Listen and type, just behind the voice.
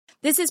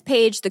This is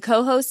Paige, the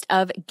co-host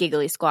of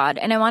Giggly Squad,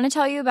 and I want to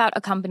tell you about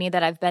a company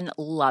that I've been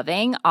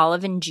loving,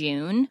 Olive &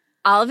 June.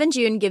 Olive &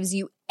 June gives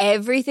you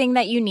everything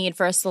that you need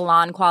for a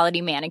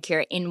salon-quality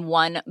manicure in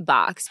one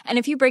box. And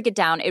if you break it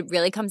down, it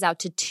really comes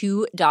out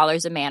to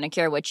 $2 a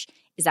manicure, which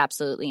is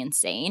absolutely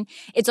insane.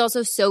 It's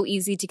also so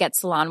easy to get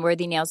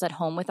salon-worthy nails at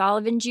home with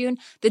Olive & June.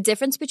 The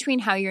difference between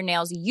how your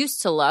nails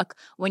used to look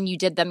when you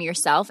did them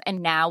yourself and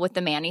now with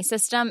the Mani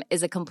system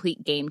is a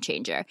complete game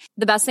changer.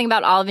 The best thing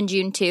about Olive &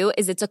 June, too,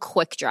 is it's a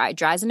quick dry.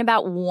 Dries in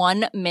about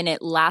 1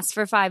 minute, lasts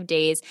for 5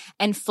 days,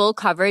 and full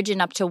coverage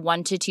in up to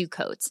 1 to 2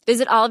 coats.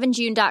 Visit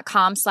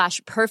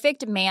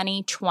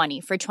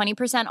oliveandjune.com/perfectmani20 for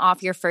 20%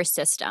 off your first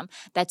system.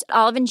 That's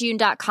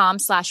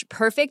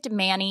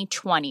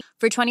oliveandjune.com/perfectmani20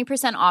 for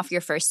 20% off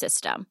your first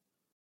system.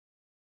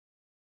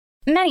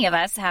 Many of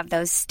us have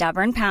those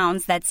stubborn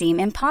pounds that seem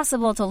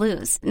impossible to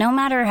lose, no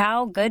matter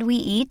how good we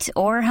eat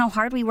or how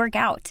hard we work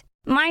out.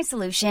 My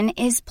solution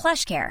is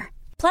PlushCare.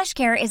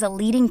 PlushCare is a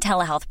leading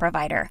telehealth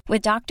provider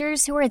with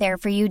doctors who are there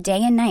for you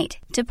day and night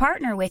to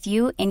partner with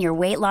you in your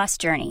weight loss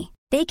journey.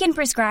 They can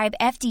prescribe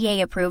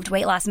FDA-approved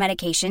weight loss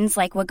medications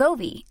like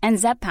Wegovy and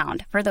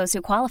Zepbound for those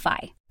who qualify.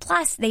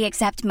 Plus, they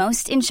accept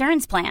most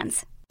insurance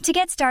plans. To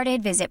get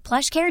started, visit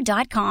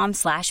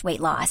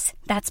plushcare.com/weightloss.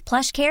 That's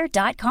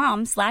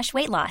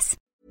plushcare.com/weightloss.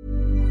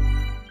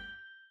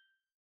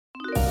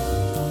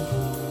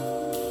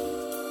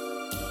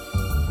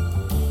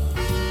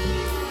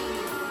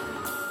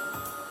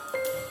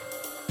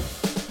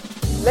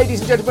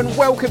 Ladies and gentlemen,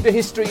 welcome to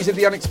Histories of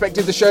the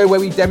Unexpected, the show where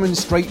we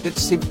demonstrate that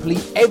simply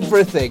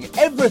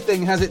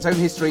everything has its own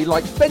history,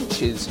 like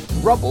benches,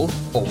 rubble,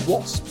 or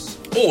wasps.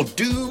 Or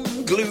doom,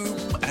 gloom,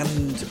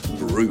 and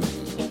broom.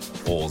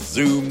 Or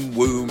zoom,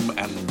 womb,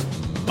 and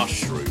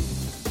mushroom.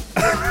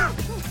 I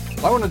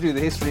want to do the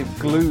history of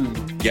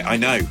gloom. Yeah, I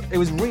know. It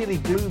was really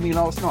gloomy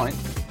last night.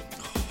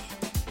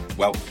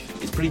 Well,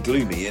 it's pretty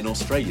gloomy in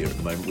Australia at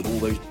the moment with all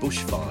those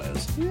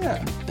bushfires.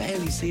 Yeah. You can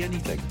barely see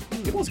anything.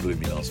 It was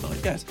gloomy last night,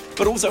 yes.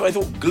 But also I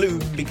thought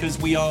gloom because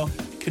we are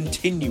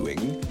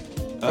continuing...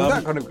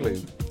 that kind of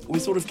gloom? We're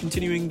sort of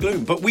continuing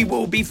gloom. But we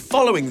will be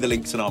following the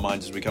links in our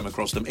minds as we come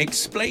across them,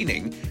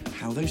 explaining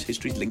how those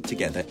histories link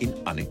together in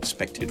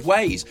unexpected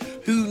ways.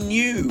 Who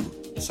knew,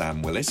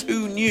 Sam Willis,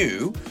 who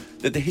knew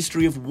that the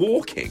history of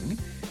walking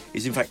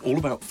is in fact all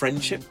about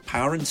friendship,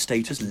 power and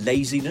status,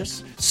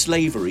 laziness,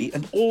 slavery,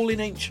 and all in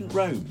ancient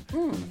Rome?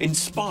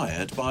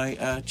 Inspired by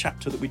a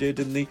chapter that we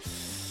did in the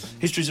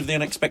Histories of the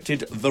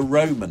Unexpected, The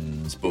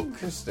Romans book.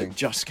 Interesting. That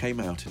just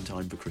came out in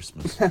time for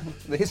Christmas.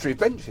 The history of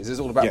benches is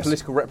all about Yes.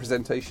 political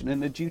representation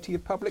and the duty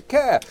of public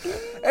care.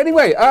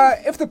 Anyway,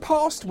 if the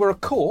past were a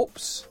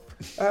corpse,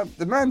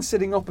 the man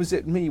sitting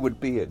opposite me would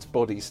be its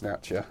body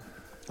snatcher.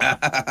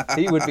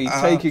 He would be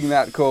taking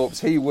that corpse.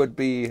 He would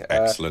be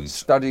Excellent.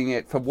 studying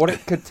it for what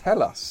it could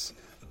tell us.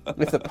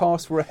 If the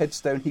past were a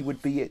headstone, he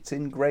would be its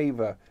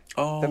engraver.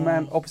 Oh. The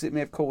man opposite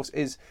me, of course,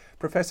 is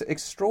Professor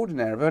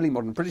Extraordinaire of Early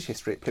Modern British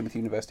History at Plymouth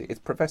University.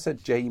 It's Professor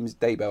James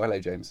Daybell. Hello,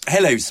 James.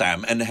 Hello,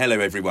 Sam, and hello,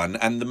 everyone.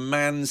 And the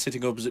man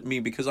sitting opposite me,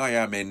 because I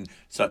am in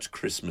such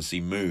Christmassy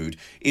mood,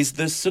 is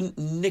the St.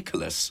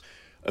 Nicholas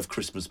of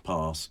Christmas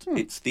past.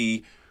 It's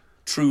the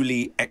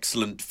truly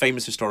excellent,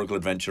 famous historical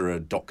adventurer,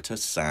 Dr.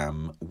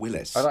 Sam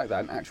Willis. I like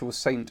that, an actual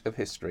saint of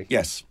history.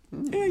 Yes.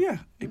 Yeah.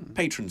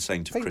 Patron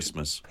saint of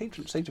Christmas.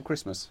 Patron saint of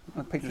Christmas.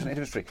 Patron saint of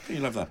history. You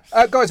love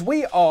that. Guys,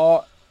 we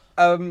are...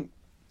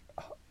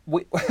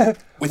 we're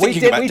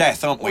thinking about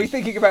death, aren't we? We're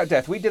thinking about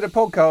death. We did a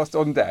podcast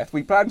on death.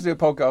 We planned to do a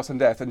podcast on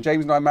death, and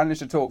James and I managed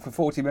to talk for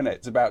 40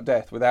 minutes about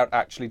death without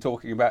actually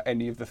talking about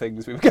any of the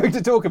things we were going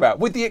to talk about,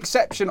 with the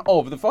exception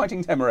of the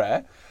Fighting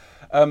Temeraire,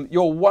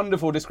 your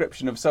wonderful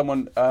description of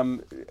someone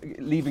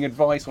leaving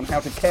advice on how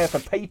to care for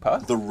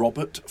paper. The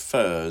Robert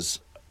Furze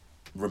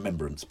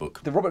Remembrance book.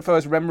 The Robert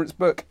Furze Remembrance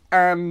book,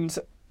 and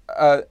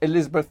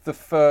Elizabeth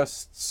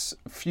I's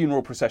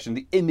funeral procession,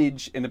 the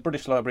image in the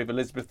British Library of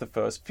Elizabeth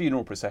I's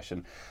funeral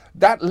procession.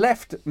 That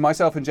left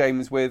myself and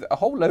James with a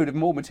whole load of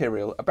more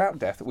material about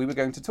death that we were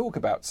going to talk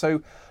about.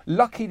 So,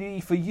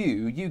 luckily for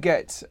you, you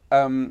get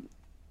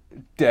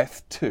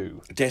Death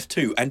 2. Death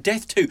 2. And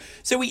Death 2.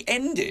 So we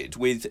ended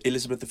with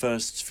Elizabeth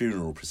I's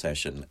funeral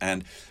procession.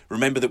 And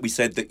remember that we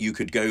said that you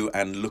could go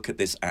and look at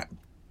this at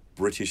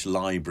British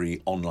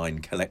Library online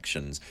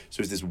collections.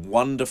 So it's this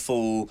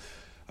wonderful,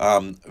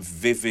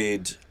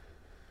 vivid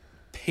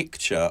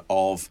picture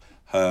of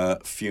her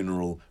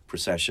funeral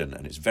procession,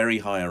 and it's very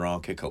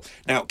hierarchical.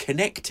 Now,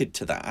 connected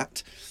to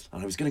that,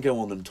 and I was going to go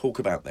on and talk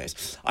about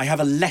this, I have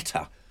a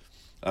letter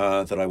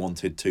that I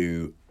wanted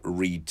to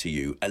read to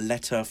you, a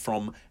letter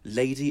from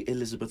Lady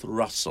Elizabeth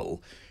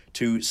Russell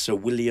to Sir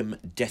William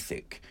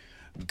Dethick,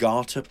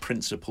 Garter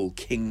Principal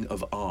King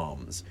of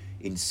Arms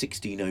in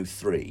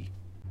 1603.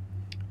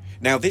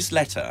 Now, this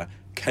letter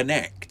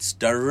connects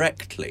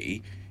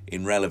directly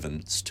in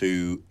relevance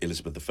to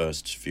Elizabeth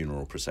I's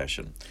funeral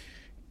procession.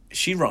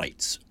 She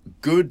writes,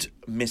 "Good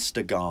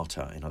Mr.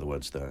 Garter," in other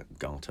words, the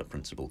Garter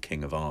principal,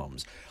 King of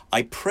Arms,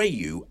 "I pray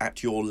you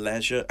at your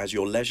leisure, as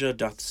your leisure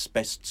doth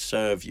best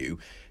serve you,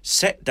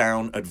 set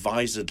down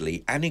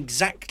advisedly and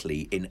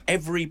exactly in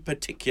every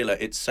particular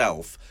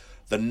itself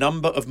the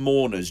number of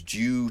mourners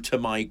due to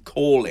my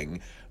calling,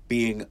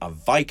 being a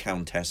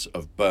Viscountess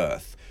of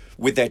birth,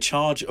 with their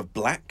charge of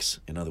blacks,"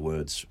 in other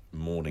words,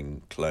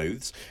 mourning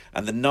clothes,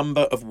 "and the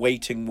number of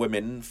waiting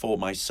women for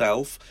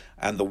myself,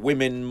 and the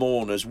women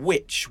mourners,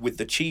 which, with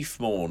the chief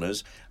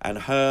mourners,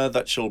 and her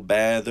that shall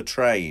bear the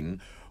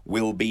train,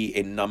 will be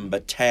in number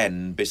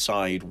 10,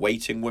 beside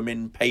waiting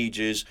women,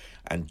 pages,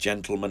 and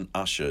gentlemen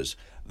ushers.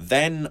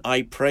 Then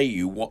I pray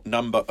you what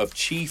number of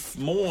chief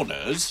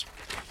mourners,"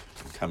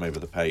 come over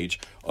the page,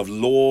 "of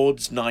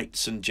lords,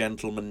 knights, and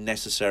gentlemen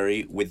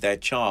necessary, with their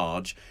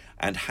charge,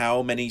 and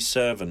how many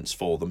servants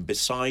for them,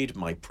 beside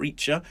my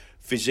preacher,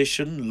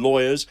 physician,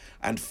 lawyers,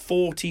 and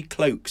 40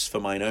 cloaks for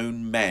mine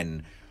own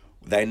men,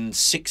 then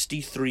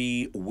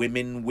 63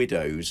 women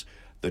widows,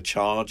 the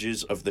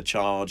charges of the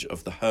charge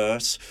of the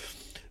hearse,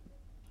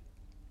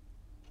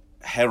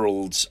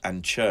 heralds,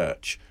 and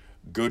church.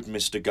 Good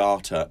Mr.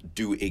 Garter,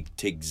 do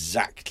it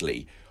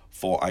exactly,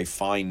 for I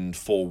find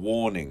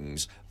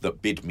forewarnings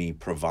that bid me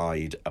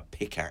provide a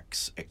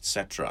pickaxe,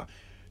 etc.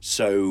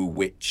 So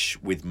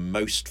which with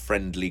most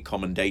friendly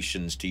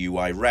commendations to you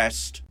I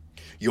rest,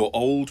 your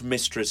old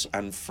mistress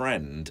and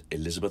friend,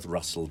 Elizabeth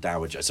Russell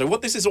Dowager." So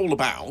what this is all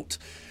about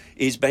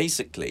is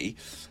basically,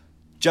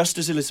 just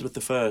as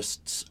Elizabeth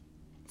I's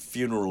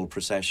funeral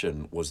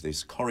procession was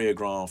this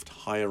choreographed,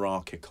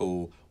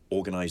 hierarchical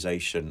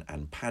organisation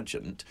and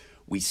pageant,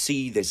 we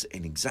see this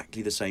in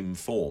exactly the same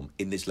form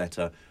in this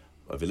letter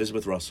of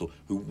Elizabeth Russell,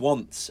 who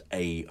wants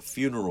a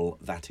funeral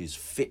that is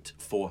fit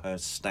for her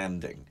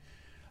standing.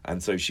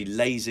 And so she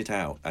lays it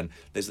out, and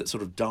there's that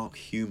sort of dark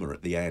humour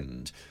at the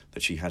end,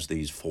 that she has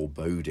these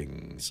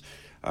forebodings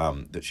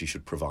that she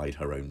should provide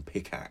her own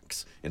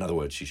pickaxe. In other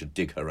words, she should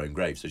dig her own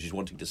grave. So she's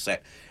wanting to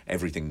set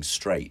everything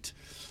straight.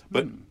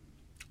 But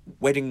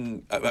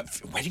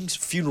weddings,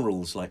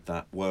 funerals like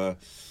that were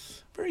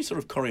very sort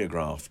of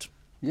choreographed.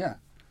 Yeah.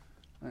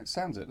 It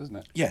sounds it, doesn't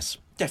it? Yes,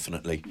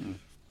 definitely.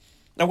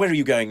 Now, where are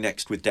you going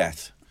next with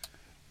death?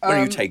 Where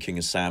are you taking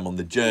us, Sam, on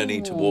the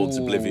journey towards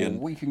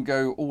oblivion? We can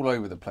go all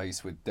over the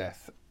place with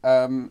death.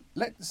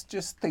 Let's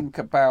just think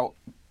about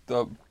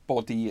the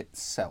body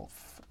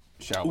itself,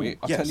 shall we?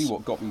 I'll tell you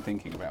what got me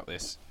thinking about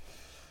this.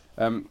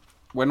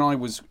 When I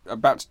was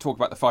about to talk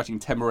about the Fighting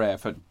Temeraire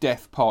for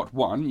Death Part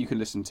 1, you can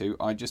listen to,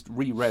 I just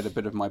reread a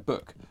bit of my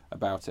book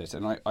about it,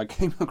 and I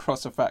came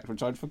across a fact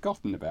which I'd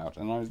forgotten about,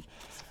 and I was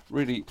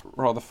really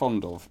rather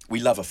fond of. We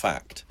love a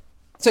fact.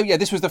 So, yeah,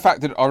 this was the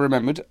fact that I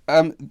remembered.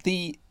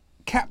 The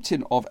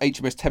captain of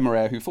HMS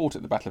Temeraire who fought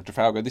at the Battle of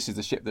Trafalgar, this is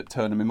the ship that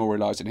Turner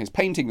memorialised in his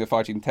painting, The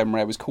Fighting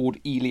Temeraire, was called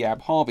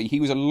Eliab Harvey. He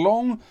was a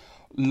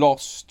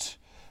long-lost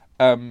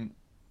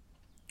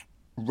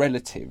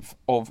relative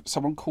of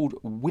someone called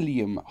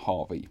William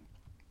Harvey,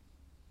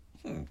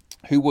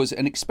 who was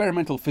an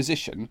experimental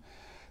physician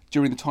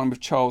during the time of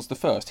Charles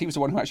I. He was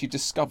the one who actually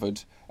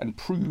discovered and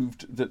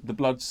proved that the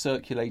blood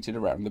circulated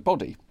around the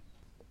body.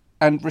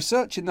 And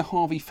research in the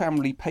Harvey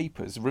family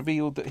papers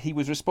revealed that he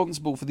was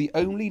responsible for the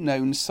only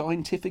known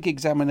scientific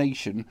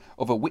examination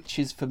of a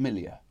witch's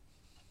familiar.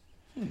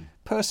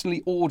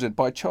 Personally ordered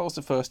by Charles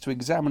I to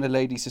examine a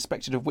lady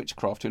suspected of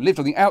witchcraft who lived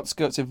on the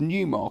outskirts of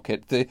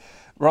Newmarket, the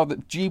rather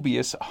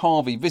dubious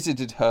Harvey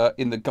visited her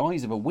in the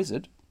guise of a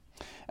wizard,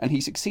 and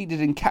he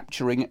succeeded in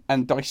capturing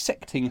and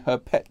dissecting her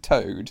pet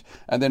toad,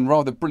 and then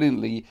rather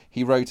brilliantly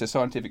he wrote a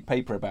scientific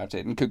paper about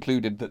it and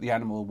concluded that the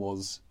animal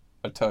was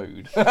a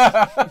toad,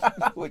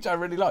 which I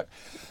really like.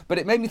 But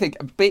it made me think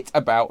a bit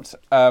about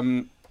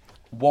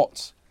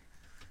what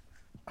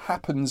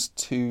happens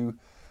to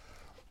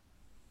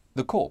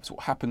the corpse,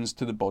 what happens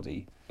to the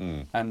body,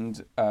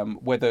 and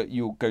whether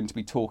you're going to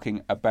be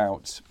talking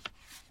about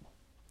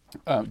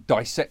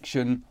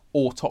dissection,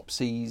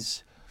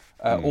 autopsies,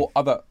 or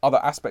other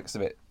aspects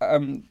of it.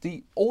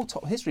 The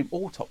history of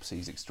autopsy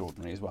is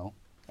extraordinary as well.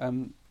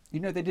 You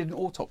know, they did an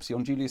autopsy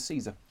on Julius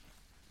Caesar.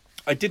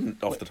 I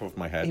didn't off the top of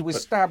my head. He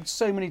was stabbed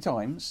so many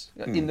times,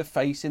 in the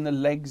face, in the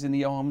legs, in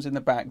the arms, in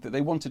the back, that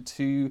they wanted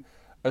to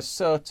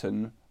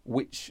ascertain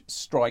which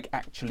strike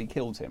actually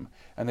killed him.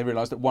 And they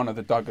realised that one of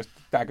the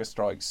dagger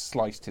strikes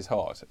sliced his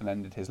heart and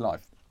ended his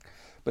life.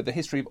 But the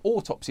history of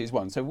autopsy is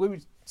one. So when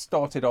we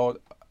started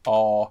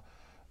our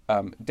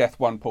Death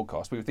One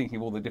podcast, we were thinking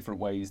of all the different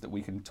ways that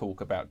we can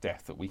talk about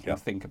death, that we can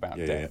think about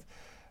death.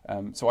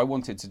 So I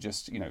wanted to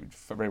just,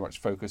 very much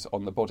focus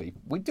on the body.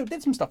 We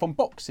did some stuff on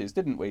boxes,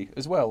 didn't we,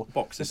 as well?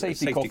 Boxes, the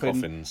safety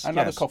coffins, and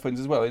other coffins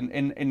as well,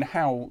 in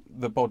how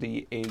the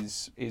body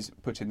is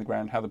put in the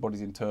ground, how the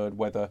body's interred,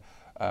 whether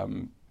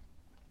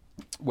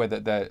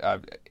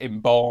they're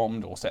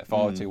embalmed or set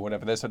fire to, or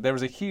whatever. There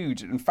is a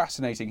huge and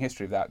fascinating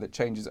history of that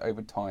changes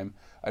over time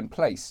and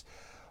place.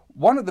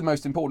 One of the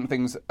most important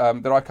things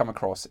that I come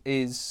across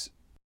is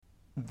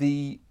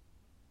the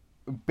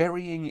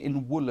burying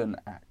in woolen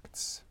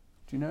acts.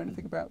 Do you know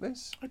anything about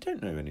this? I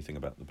don't know anything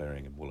about the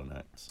burying in woolen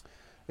acts.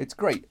 It's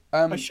great.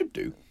 I should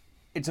do.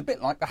 It's a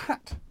bit like the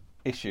hat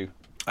issue.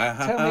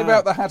 Uh-huh. Tell me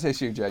about the hat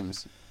issue,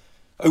 James.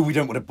 Oh, we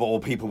don't want to bore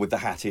people with the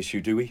hat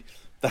issue, do we?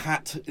 The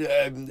hat,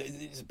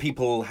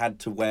 people had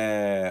to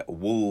wear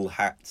wool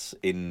hats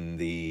in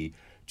the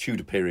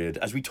Tudor period,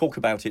 as we talk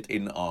about it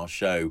in our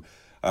show,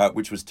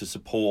 which was to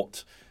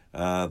support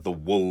the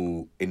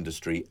wool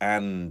industry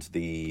and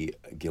the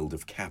Guild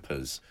of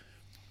Cappers.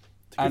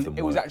 And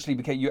it was actually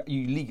because you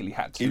legally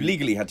had to. You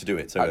legally had to do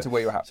it. So had to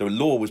wear your hat. So a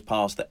law was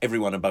passed that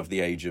everyone above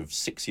the age of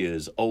 6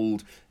 years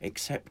old,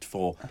 except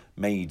for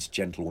maids,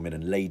 gentlewomen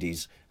and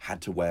ladies,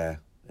 had to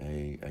wear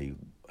a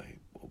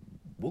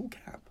wool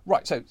cap.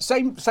 Right, so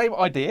same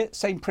idea,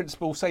 same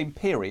principle, same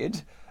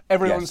period.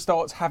 Everyone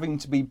starts having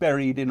to be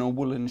buried in a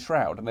woolen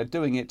shroud, and they're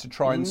doing it to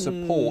try and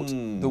support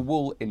the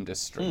wool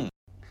industry.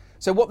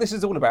 So what this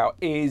is all about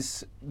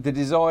is the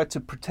desire to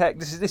protect.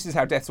 This is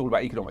how death's all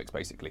about economics,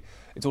 basically.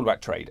 It's all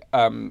about trade.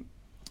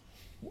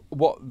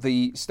 What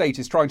the state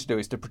is trying to do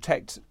is to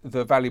protect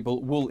the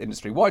valuable wool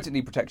industry. Why does it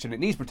need protection? It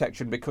needs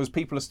protection because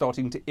people are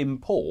starting to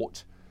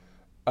import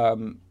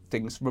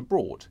things from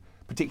abroad,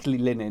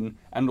 particularly linen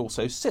and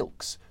also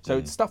silks. So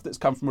it's stuff that's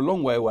come from a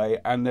long way away,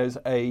 and there's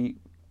a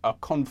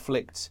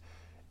conflict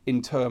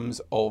in terms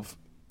of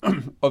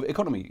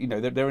economy. You know,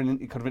 they're in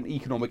kind of an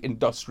economic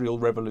industrial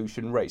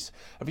revolution race.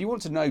 If you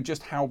want to know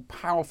just how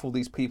powerful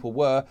these people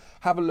were,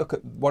 have a look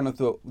at one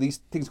of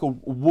these things called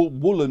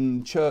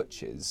woolen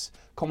churches,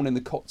 common in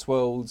the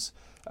Cotswolds,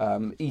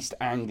 East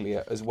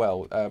Anglia as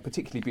well.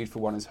 Particularly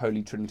beautiful one is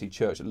Holy Trinity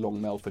Church at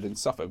Long Melford in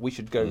Suffolk. We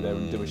should go there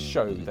and do a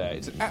show there.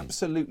 It's an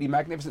absolutely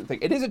magnificent thing.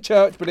 It is a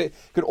church, but it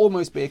could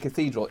almost be a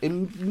cathedral.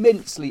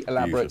 Immensely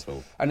elaborate,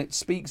 Beautiful. and it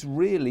speaks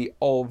really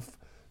of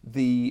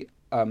the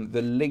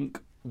link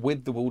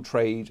with the wool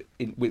trade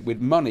with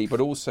money,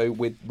 but also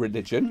with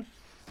religion.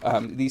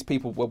 These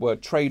people were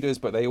traders,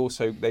 but they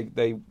also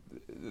they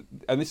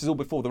and this is all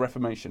before the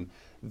Reformation.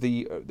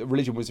 The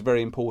religion was a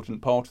very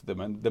important part of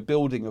them, and the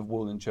building of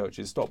woolen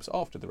churches stops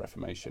after the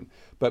Reformation.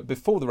 But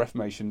before the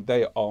Reformation,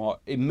 they are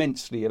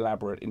immensely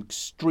elaborate and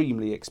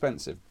extremely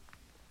expensive.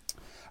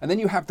 And then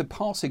you have the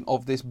passing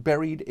of this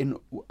Buried in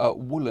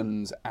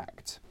Woolens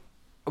Act.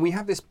 And we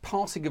have this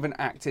passing of an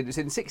act, it's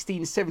in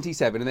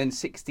 1677 and then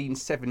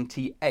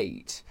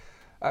 1678.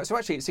 So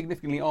actually it's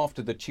significantly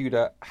after the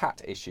Tudor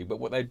hat issue, but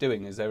what they're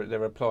doing is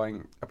they're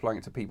applying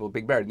it to people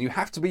being buried. And you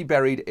have to be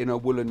buried in a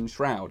woolen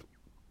shroud.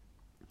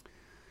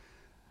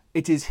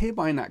 It is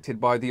hereby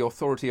enacted by the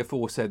authority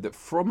aforesaid that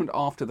from and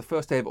after the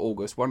 1st day of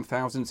August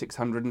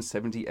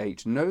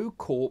 1678, no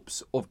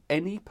corpse of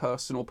any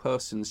person or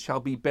persons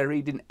shall be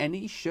buried in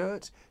any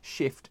shirt,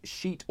 shift,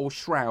 sheet or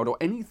shroud or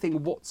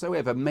anything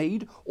whatsoever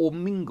made or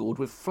mingled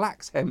with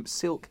flax, hemp,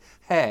 silk,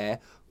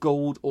 hair,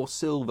 gold or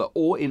silver,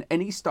 or in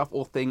any stuff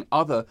or thing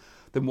other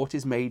than what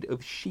is made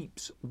of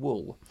sheep's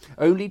wool,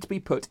 only to be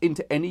put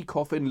into any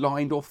coffin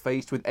lined or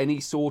faced with any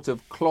sort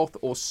of cloth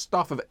or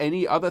stuff of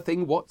any other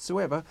thing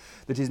whatsoever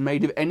that is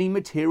made of any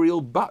material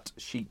but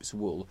sheep's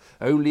wool,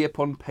 only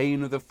upon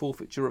pain of the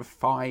forfeiture of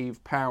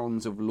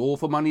 £5 of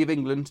lawful money of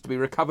England, to be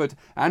recovered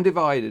and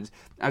divided,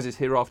 as is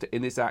hereafter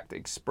in this Act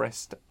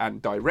expressed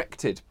and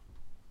directed.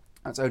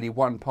 That's only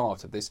one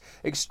part of this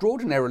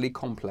extraordinarily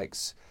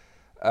complex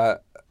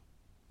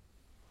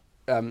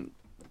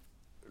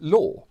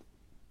law.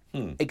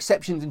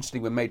 Exceptions,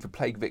 interestingly, were made for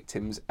plague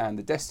victims and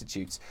the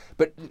destitutes,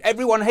 but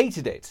everyone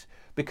hated it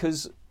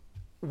because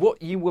what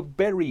you were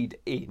buried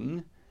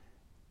in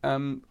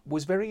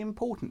was very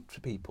important for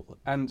people.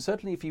 And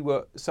certainly if you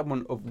were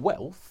someone of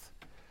wealth,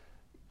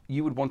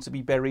 you would want to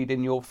be buried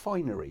in your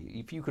finery.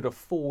 If you could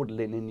afford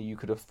linen, you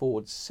could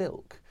afford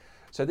silk.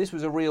 So this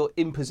was a real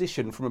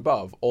imposition from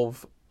above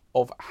of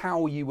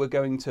how you were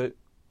going to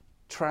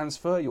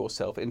transfer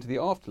yourself into the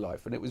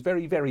afterlife, and it was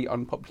very, very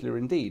unpopular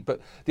indeed.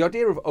 But the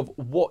idea of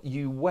what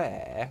you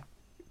wear,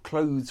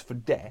 clothes for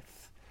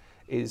death,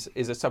 is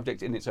a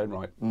subject in its own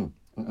right,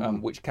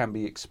 which can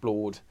be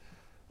explored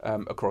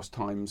across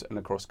times and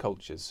across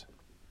cultures.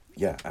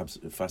 Yeah,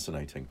 absolutely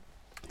fascinating.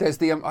 There's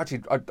the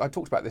actually I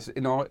talked about this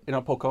in our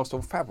podcast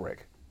on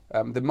fabric,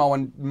 the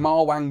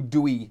Mawang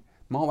Dui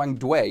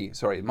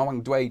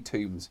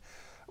tombs,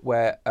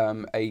 where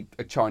a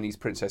Chinese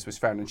princess was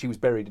found, and she was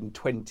buried in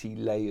 20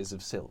 layers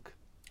of silk.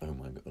 Oh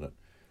my God,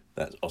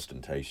 that's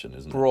ostentation,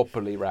 isn't it?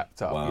 Properly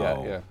wrapped up.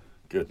 Wow. Yeah.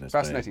 Goodness,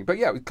 fascinating. Me. But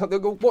yeah,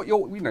 what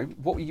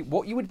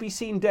you would be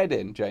seen dead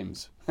in,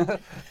 James.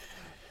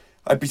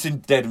 I'd be seen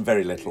dead in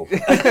very little.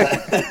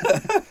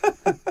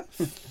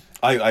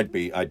 I'd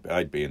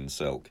be in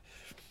silk.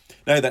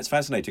 No, that's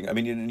fascinating. I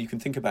mean, you can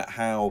think about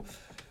how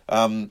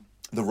the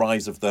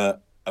rise of the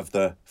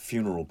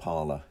funeral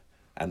parlour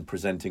and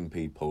presenting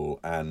people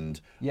and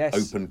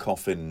open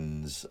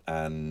coffins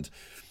and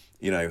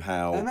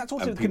how and that's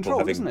also people control,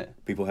 having isn't it?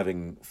 People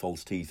having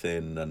false teeth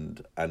in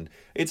and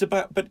it's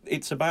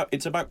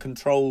about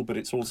control, but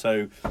it's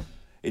also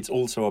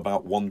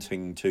about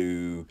wanting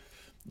to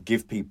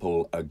give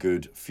people a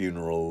good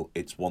funeral.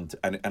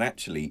 And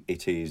actually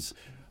it is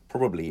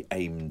probably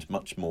aimed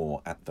much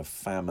more at the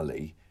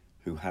family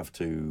who have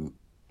to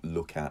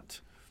look at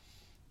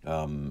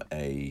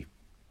a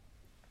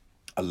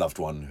a loved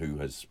one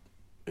who's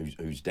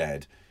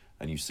dead,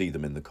 and you see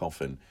them in the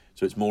coffin.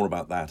 So it's more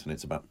about that, and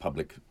it's about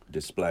public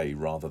display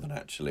rather than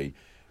actually,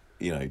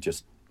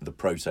 just the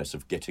process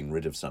of getting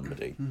rid of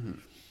somebody. Mm-hmm.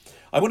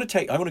 I want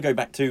to go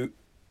back to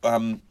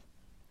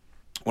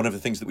one of the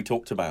things that we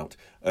talked about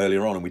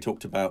earlier on, and we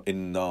talked about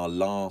in our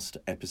last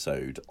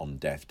episode on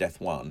Death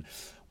 1,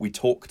 we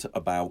talked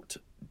about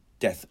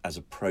death as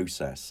a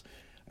process,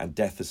 and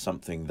death as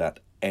something that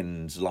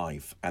ends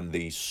life, and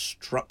the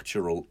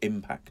structural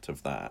impact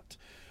of that.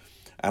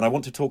 And I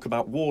want to talk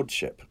about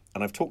wardship,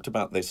 and I've talked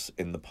about this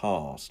in the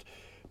past,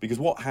 because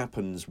what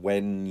happens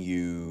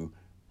when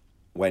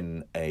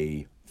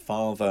a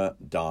father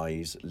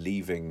dies,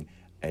 leaving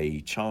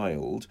a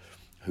child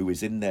who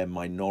is in their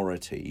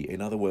minority, in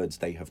other words,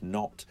 they have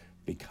not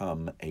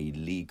become a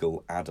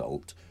legal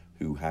adult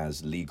who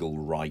has legal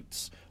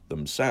rights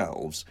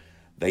themselves,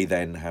 they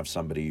then have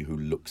somebody who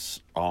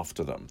looks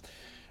after them.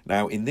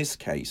 Now, in this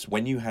case,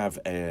 when you have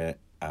a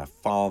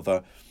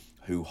father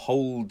who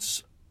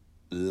holds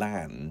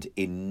land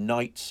in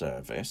knight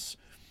service,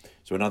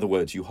 so in other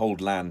words, you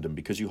hold land, and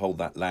because you hold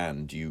that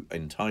land,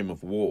 in time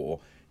of war,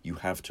 you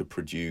have to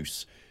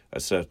produce a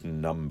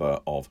certain number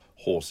of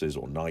horses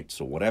or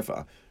knights or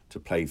whatever to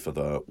pay for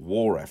the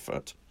war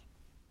effort.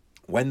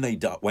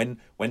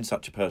 When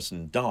such a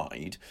person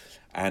died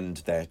and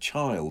their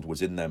child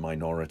was in their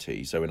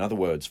minority, so in other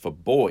words, for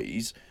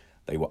boys,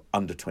 they were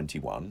under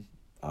 21,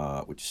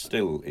 which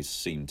still is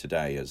seen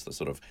today as the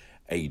sort of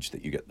age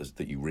that you get,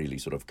 that you really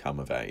sort of come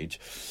of age.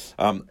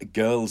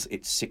 Girls,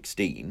 it's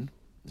 16,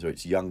 so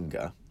it's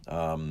younger,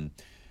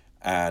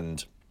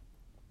 and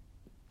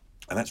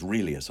that's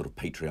really a sort of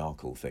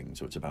patriarchal thing.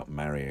 So it's about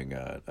marrying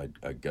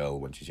a girl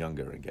when she's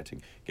younger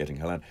and getting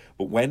her land.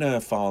 But when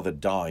a father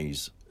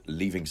dies,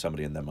 leaving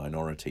somebody in their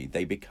minority,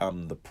 they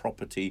become the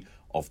property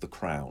of the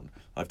crown.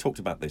 I've talked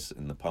about this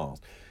in the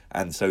past.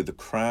 And so the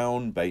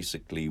crown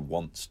basically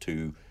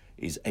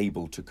is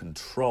able to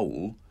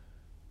control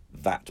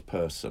that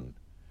person.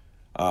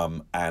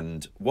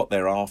 And what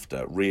they're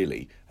after,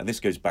 really, and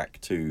this goes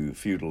back to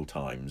feudal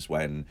times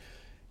when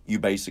you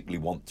basically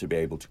want to be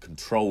able to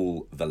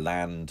control the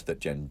land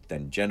that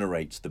then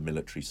generates the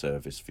military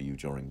service for you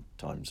during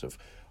times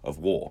of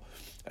war.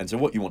 And so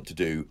what you want to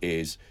do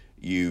is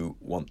you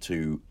want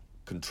to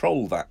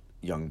control that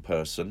young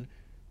person,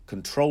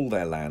 control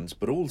their lands,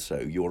 but also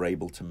you're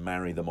able to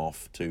marry them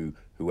off to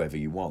whoever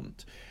you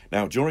want.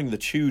 Now, during the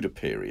Tudor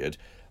period,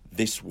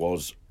 this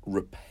was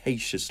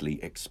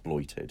rapaciously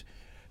exploited.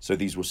 So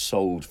these were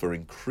sold for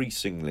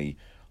increasingly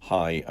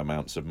high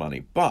amounts of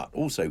money. But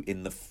also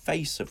in the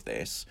face of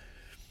this,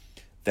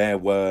 there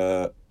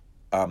were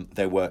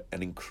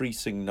an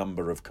increasing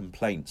number of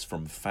complaints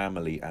from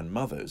family and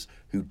mothers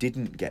who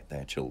didn't get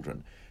their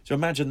children. So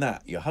imagine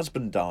that. Your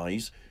husband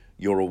dies,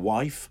 you're a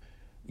wife,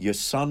 your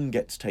son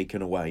gets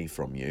taken away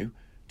from you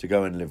to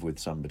go and live with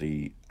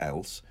somebody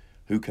else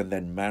who can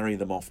then marry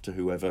them off to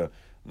whoever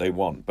they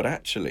want. But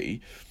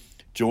actually,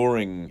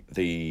 at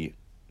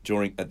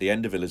the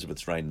end of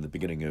Elizabeth's reign and the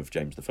beginning of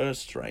James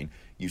I's reign,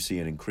 you see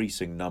an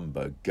increasing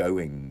number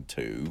going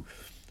to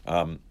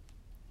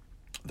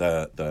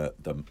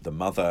the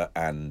mother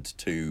and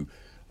to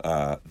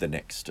the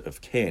next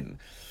of kin.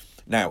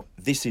 Now,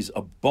 this is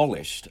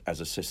abolished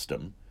as a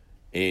system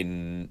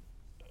in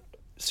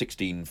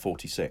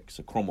 1646.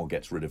 So Cromwell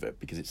gets rid of it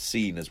because it's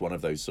seen as one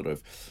of those sort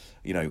of,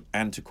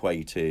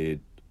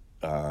 antiquated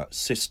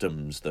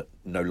systems that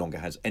no longer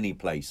has any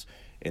place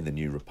in the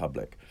New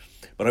Republic.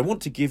 But I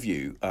want to give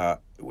you,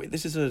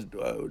 this is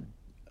an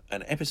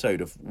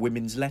episode of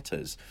Women's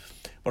Letters,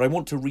 but I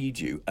want to read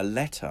you a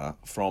letter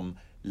from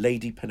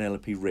Lady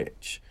Penelope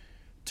Rich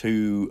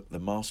to the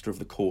Master of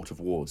the Court of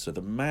Wards, so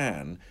the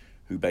man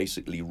who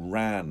basically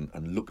ran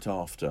and looked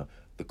after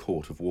the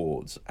Court of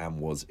Wards and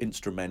was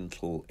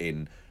instrumental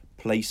in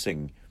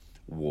placing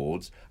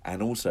wards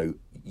and also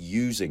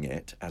using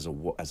it as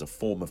a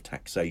form of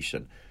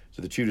taxation.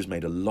 So the Tudors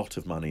made a lot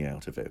of money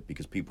out of it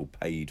because people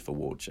paid for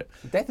wardship.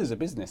 Death as a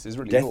business is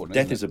really important.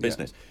 Death is a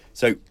business.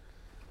 Yeah.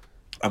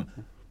 So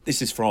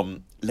this is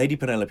from Lady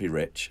Penelope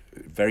Rich,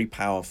 very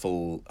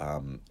powerful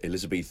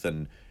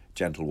Elizabethan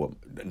gentlewoman,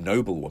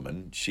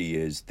 noblewoman. She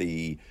is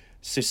the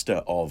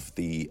sister of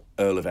the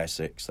Earl of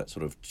Essex, that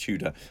sort of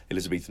Tudor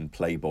Elizabethan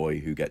playboy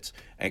who gets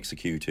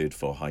executed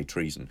for high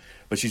treason.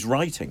 But she's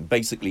writing,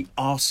 basically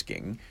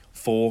asking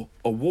for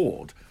a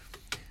ward.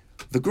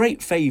 The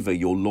great favour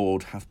your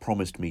lord hath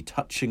promised me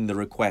touching the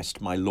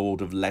request my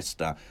lord of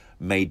Leicester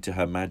made to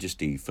her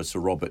majesty for Sir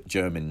Robert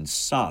Jermyn's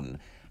son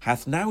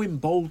hath now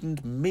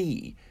emboldened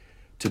me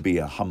to be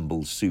a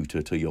humble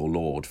suitor to your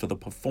lord for the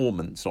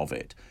performance of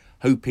it,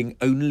 hoping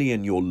only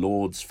in your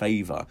lord's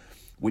favour,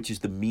 which is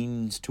the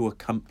means to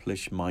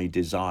accomplish my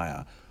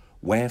desire.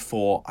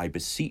 Wherefore I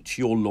beseech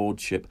your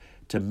lordship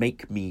to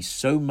make me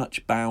so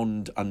much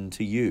bound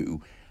unto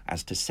you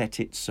as to set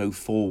it so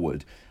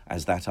forward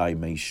as that I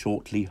may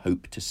shortly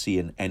hope to see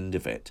an end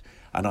of it,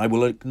 and I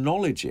will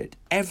acknowledge it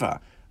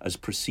ever as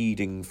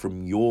proceeding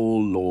from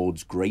your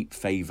lord's great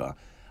favour,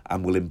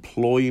 and will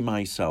employ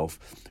myself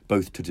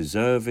both to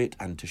deserve it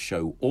and to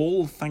show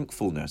all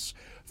thankfulness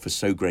for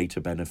so great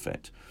a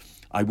benefit.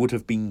 I would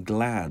have been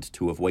glad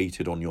to have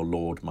waited on your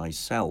Lord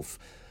myself,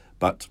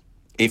 but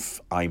if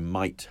I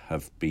might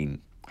have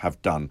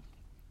done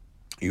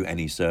you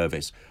any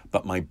service,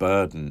 but my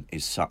burden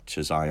is such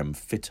as I am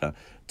fitter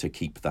to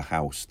keep the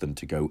house than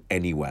to go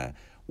anywhere.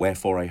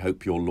 Wherefore I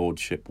hope your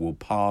lordship will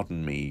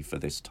pardon me for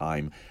this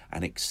time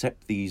and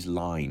accept these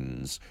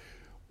lines,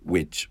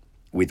 with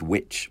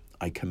which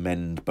I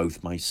commend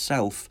both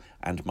myself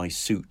and my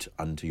suit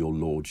unto your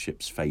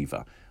lordship's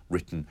favour,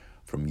 written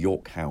from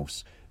York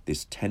House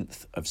this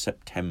 10th of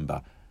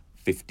September,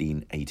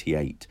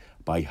 1588,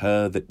 by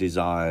her that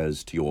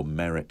desires to your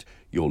merit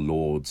your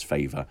lord's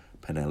favour,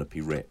 Penelope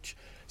Rich.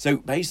 So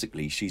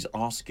basically, she's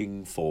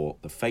asking for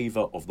the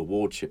favour of the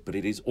wardship, but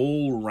it is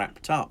all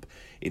wrapped up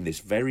in this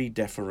very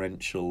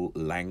deferential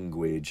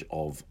language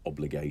of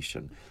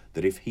obligation,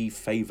 that if he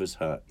favours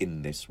her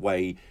in this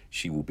way,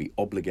 she will be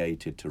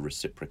obligated to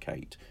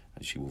reciprocate,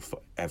 and she will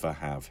forever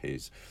have he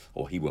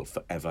will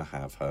forever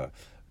have her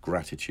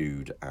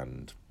gratitude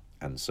and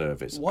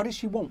service. Why does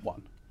she want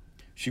one?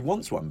 She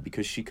wants one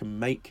because she can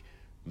make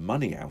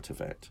money out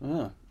of it.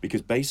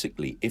 Because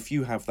basically, if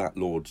you have a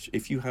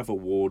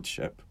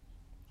wardship,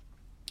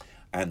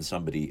 and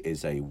somebody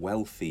is a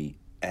wealthy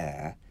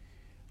heir,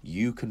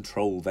 you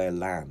control their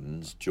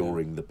lands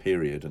during the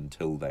period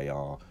until they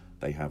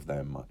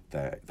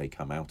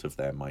come out of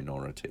their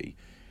minority.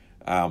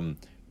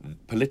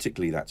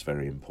 Politically, that's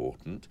very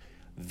important.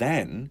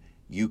 Then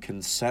you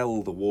can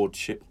sell the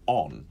wardship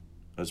on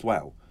as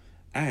well,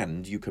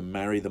 and you can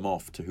marry them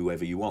off to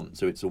whoever you want.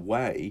 So it's a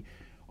way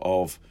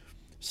of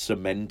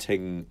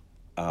cementing.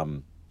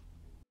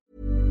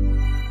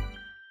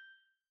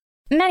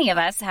 Many of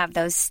us have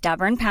those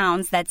stubborn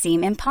pounds that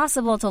seem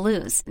impossible to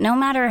lose, no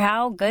matter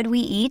how good we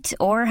eat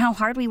or how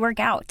hard we work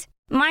out.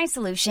 My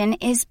solution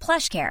is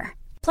PlushCare.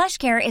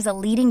 PlushCare is a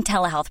leading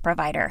telehealth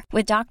provider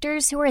with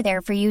doctors who are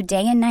there for you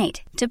day and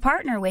night to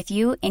partner with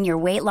you in your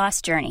weight loss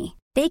journey.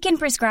 They can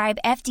prescribe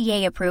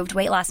FDA-approved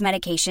weight loss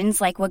medications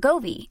like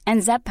Wegovy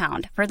and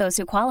Zepbound for those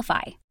who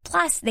qualify.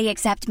 Plus, they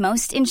accept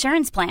most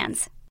insurance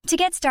plans. To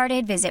get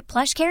started, visit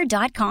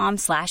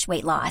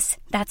plushcare.com/weightloss.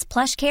 That's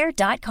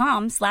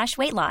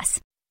plushcare.com/weightloss.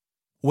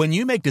 When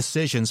you make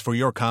decisions for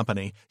your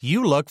company,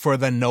 you look for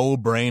the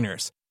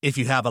no-brainers. If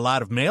you have a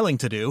lot of mailing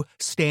to do,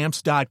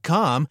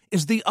 Stamps.com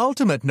is the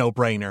ultimate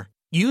no-brainer.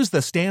 Use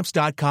the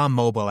Stamps.com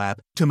mobile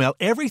app to mail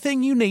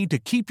everything you need to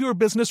keep your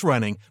business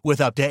running with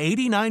up to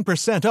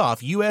 89%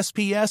 off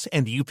USPS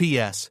and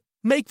UPS.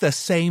 Make the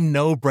same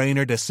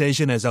no-brainer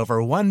decision as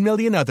over 1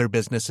 million other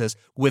businesses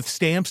with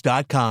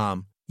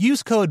Stamps.com.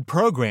 Use code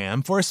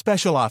PROGRAM for a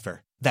special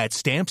offer. That's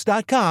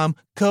Stamps.com,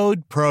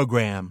 code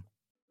PROGRAM.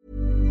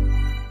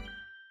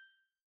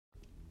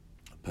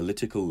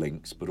 Political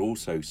links, but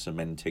also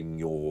cementing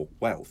your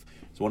wealth.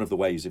 It's one of the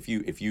ways. If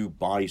you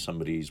buy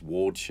somebody's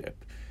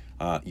wardship,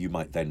 you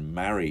might then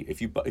marry.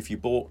 If you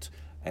bought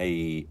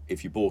a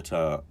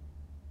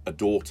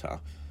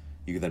daughter,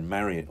 you can then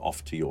marry it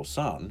off to your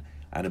son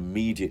and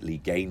immediately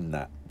gain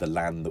the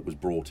land that was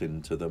brought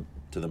into the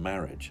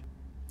marriage.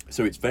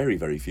 So it's very,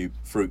 very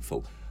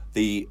fruitful.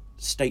 The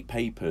State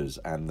Papers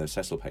and the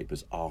Cecil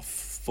Papers are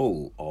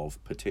full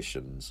of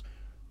petitions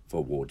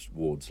for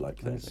wards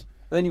like this.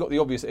 And then you've got the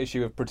obvious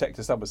issue of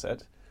Protector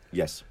Somerset.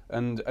 Yes.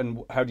 And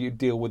how do you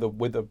deal with a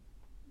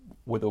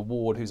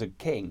ward who's a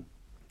king?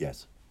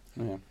 Yes.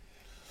 Yeah.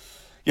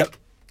 Yep.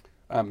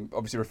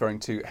 Obviously referring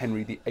to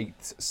Henry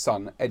VIII's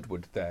son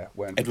Edward there,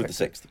 when Edward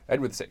VI.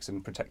 Edward VI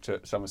and Protector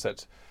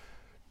Somerset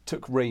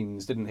took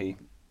reins, didn't he?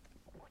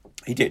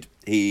 He did.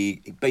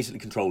 He basically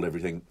controlled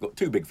everything, got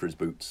too big for his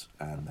boots,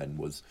 and then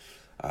was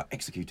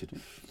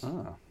executed.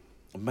 A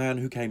man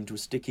who came to a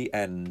sticky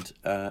end,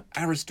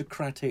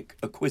 aristocratic,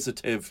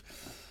 acquisitive,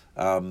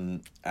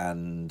 and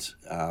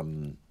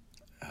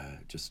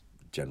just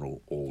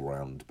general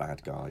all-round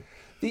bad guy.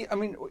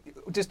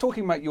 Just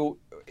talking about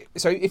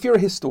so if you're a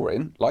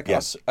historian like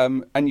us,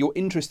 and you're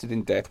interested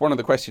in death, one of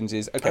the questions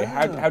is, okay,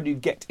 how do you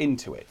get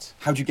into it?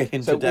 How do you get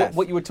into death?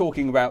 What you were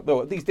talking about,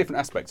 though, these different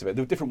aspects of it,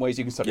 there are different ways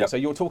you can study it. So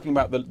you're talking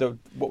about the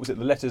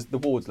letters, the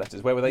wards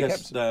letters, where were they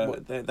kept?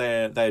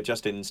 They're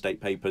just in State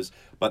Papers,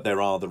 but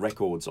there are the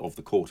records of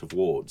the Court of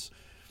Wards.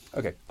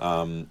 Okay.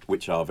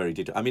 Which are very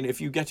detailed. I mean,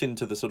 if you get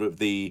into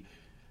the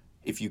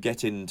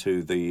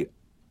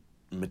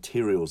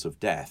materials of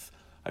death,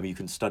 you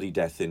can study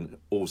death in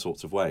all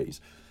sorts of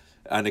ways.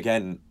 And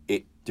again,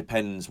 it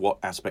depends what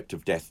aspect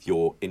of death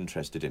you're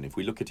interested in. If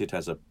we look at it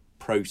as a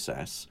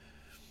process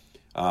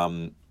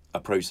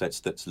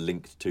that's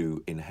linked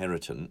to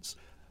inheritance,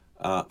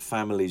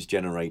 families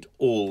generate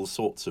all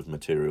sorts of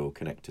material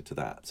connected to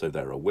that. So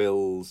there are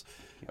wills,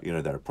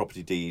 there are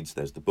property deeds,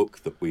 there's the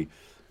book that we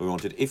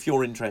wanted. If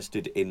you're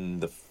interested in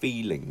the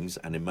feelings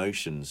and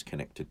emotions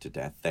connected to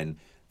death, then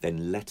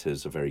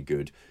letters are very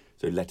good.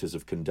 So letters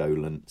of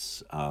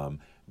condolence,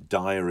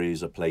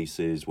 diaries are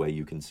places where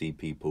you can see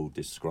people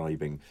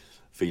describing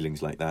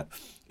feelings like that.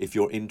 If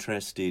you're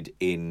interested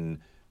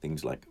in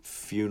things like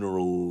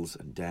funerals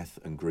and death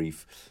and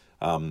grief.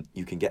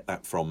 You can get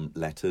that from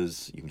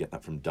letters, you can get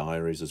that from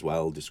diaries as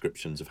well,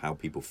 descriptions of how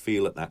people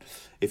feel at that.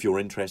 If you're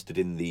interested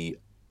in the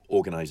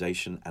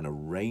organisation and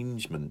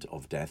arrangement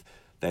of death,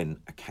 then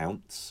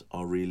accounts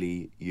are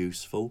really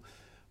useful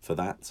for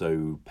that,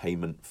 so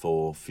payment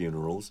for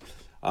funerals.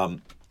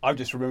 I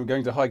just remember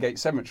going to Highgate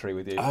Cemetery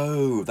with you.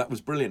 Oh, that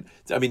was brilliant.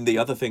 I mean, the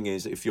other thing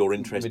is, if you're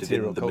interested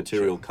in the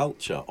material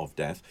culture of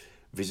death,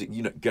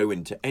 go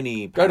into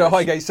any parish. Go to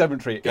Highgate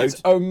Cemetery. It's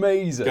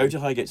amazing. Go to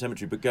Highgate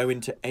Cemetery, but go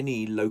into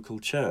any local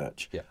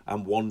church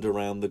and wander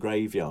around the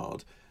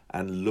graveyard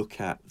and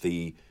look at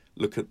the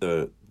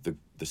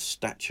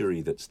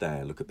statuary that's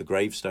there. Look at the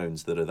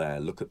gravestones that are there.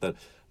 Look at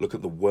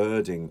the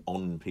wording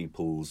on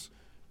people's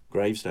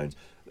gravestones.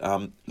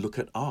 Look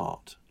at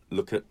art.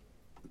 Look at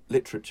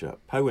literature,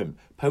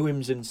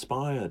 poems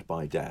inspired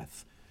by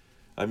death.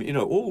 I mean,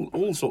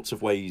 all sorts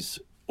of ways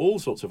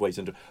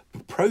into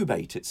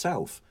probate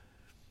itself.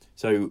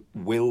 So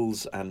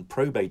wills and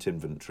probate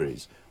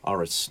inventories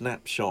are a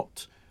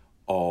snapshot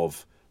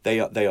of, they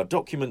are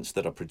documents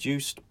that are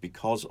produced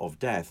because of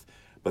death,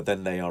 but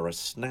then they are a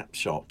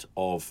snapshot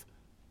of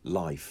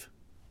life.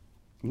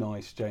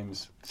 Nice,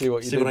 James. See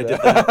what I did did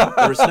there?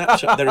 They're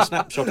a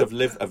snapshot of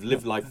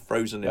live life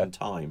frozen in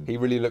time. He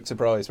really looked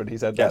surprised when he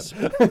said yes.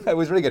 that. It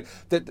was really good.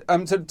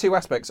 So two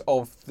aspects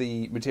of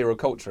the material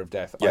culture of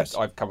death yes.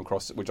 I've come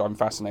across, which I'm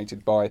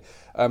fascinated by.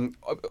 Being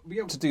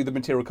able to do the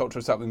material culture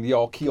of something, the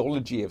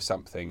archaeology of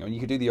something, and you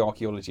can do the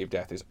archaeology of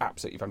death is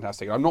absolutely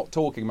fantastic. I'm not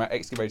talking about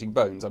excavating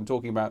bones. I'm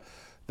talking about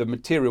the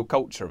material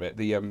culture of it,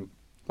 the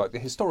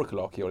historical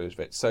archaeology of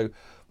it. So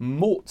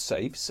mort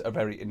safes are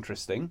very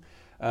interesting.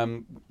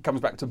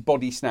 Comes back to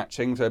body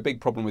snatching. So a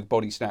big problem with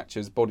body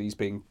snatchers, bodies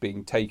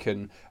being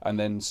taken and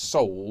then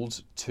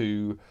sold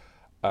to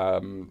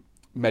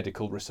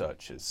medical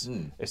researchers,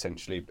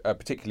 essentially.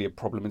 Particularly a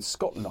problem in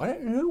Scotland. I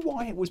don't know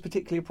why it was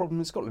particularly a problem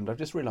in Scotland. I've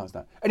just realised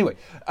that. Anyway,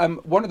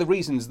 one of the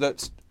reasons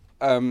that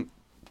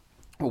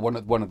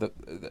one of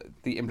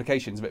the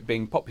implications of it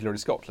being popular in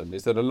Scotland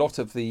is that a lot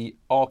of the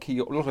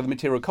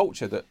material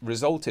culture that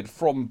resulted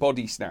from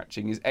body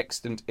snatching is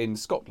extant in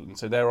Scotland.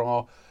 So there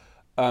are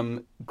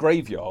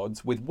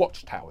graveyards with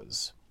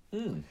watchtowers.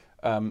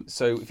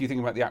 So if you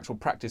think about the actual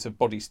practice of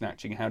body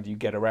snatching, how do you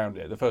get around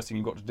it? The first thing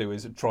you've got to do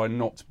is try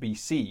not to be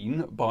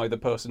seen by the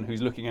person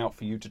who's looking out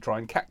for you to try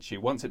and catch you.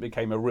 Once it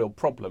became a real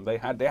problem, they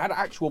had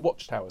actual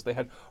watchtowers. They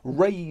had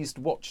raised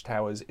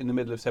watchtowers in the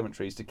middle of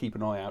cemeteries to keep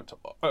an eye out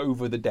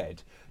over the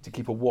dead, to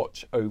keep a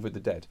watch over the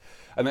dead.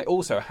 And they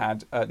also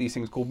had these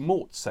things called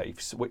mort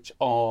safes, which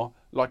are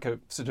like a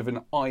sort of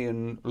an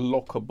iron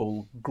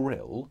lockable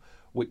grill,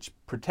 which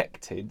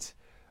protected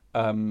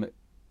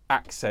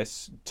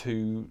access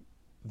to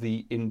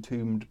the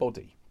entombed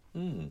body.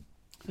 And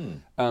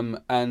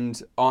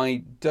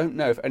I don't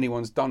know if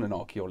anyone's done an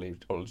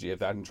archaeology of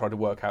that and tried to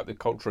work out the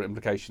cultural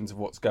implications of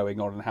what's going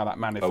on and how that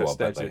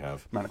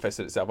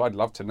manifested itself. I'd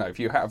love to know. If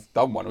you have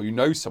done one or you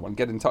know someone,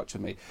 get in touch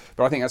with me.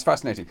 But I think that's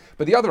fascinating.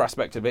 But the other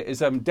aspect of it is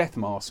death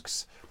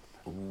masks.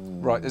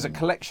 Right, there's a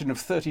collection of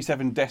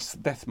 37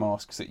 death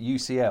masks at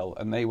UCL,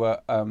 and they were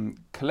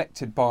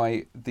collected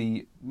by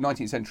the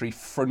 19th century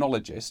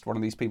phrenologist, one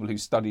of these people who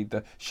studied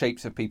the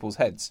shapes of people's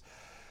heads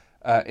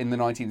in the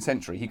 19th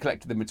century. He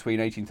collected them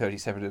between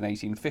 1837 and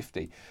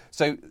 1850.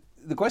 So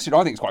the question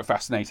I think is quite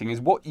fascinating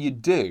is what you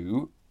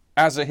do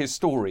as a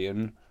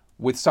historian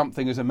with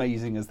something as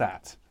amazing as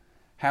that.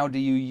 How do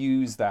you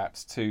use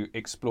that to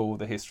explore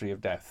the history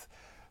of death?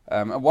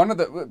 One of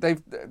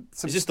the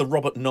is this the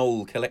Robert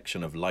Knoll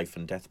collection of life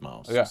and death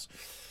masks?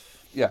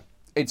 Yeah,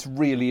 it's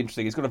really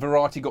interesting. It's got a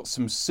variety. Got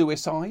some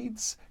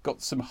suicides,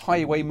 got some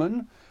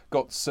highwaymen,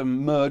 got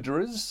some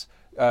murderers,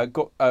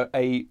 got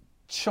a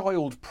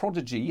child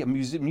prodigy, a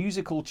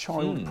musical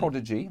child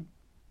prodigy.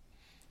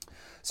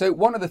 So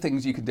one of the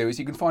things you can do is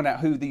you can find out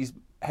who these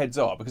heads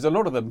are, because a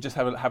lot of them just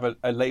have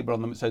a label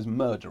on them that says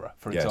murderer,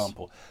 for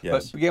example.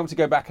 Yes. But be able to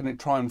go back and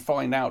try and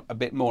find out a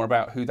bit more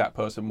about who that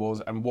person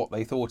was and what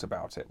they thought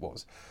about it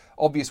was.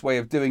 Obvious way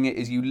of doing it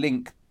is you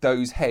link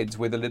those heads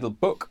with a little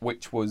book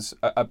which was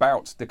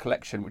about the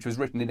collection, which was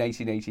written in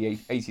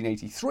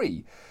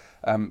 1883,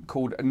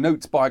 called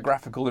Notes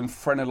Biographical and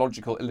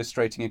Phrenological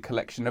Illustrating a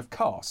Collection of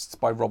Casts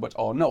by Robert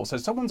R. Knoll. So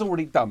someone's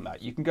already done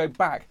that. You can go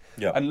back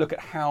and look at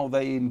how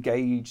they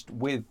engaged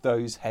with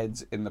those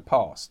heads in the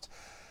past.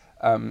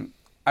 And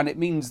it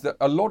means that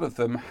a lot of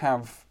them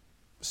have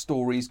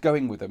stories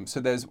going with them. So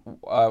there's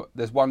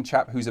one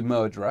chap who's a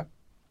murderer.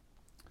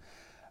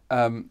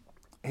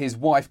 His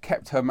wife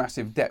kept her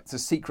massive debts a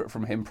secret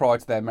from him prior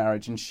to their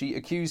marriage, and she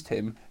accused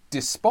him,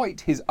 despite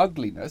his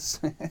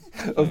ugliness,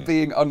 of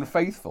being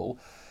unfaithful.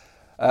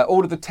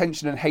 All of the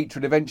tension and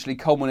hatred eventually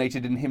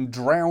culminated in him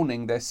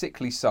drowning their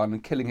sickly son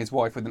and killing his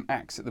wife with an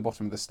axe at the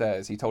bottom of the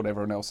stairs. He told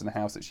everyone else in the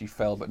house that she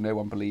fell, but no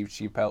one believed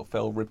she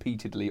fell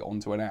repeatedly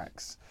onto an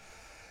axe.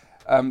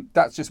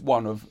 That's just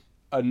one of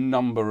a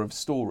number of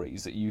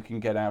stories that you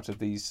can get out of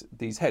these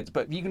heads.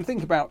 But you can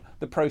think about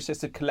the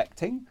process of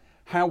collecting.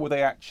 How were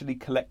they actually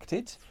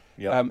collected?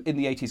 in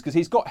the 80s, because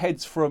he's got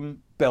heads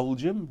from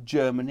Belgium,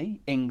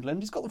 Germany,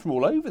 England. He's got them from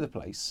all over the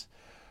place.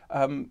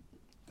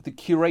 The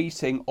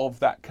curating of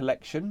that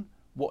collection,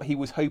 what he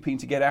was hoping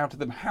to get out of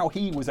them, how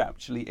he was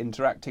actually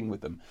interacting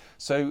with them.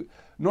 So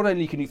not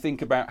only can you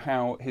think about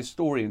how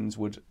historians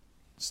would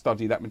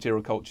study that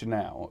material culture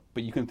now,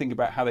 but you can think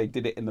about how they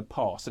did it in the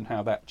past and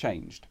how that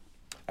changed.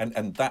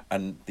 And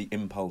the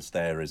impulse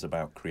there is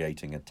about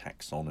creating a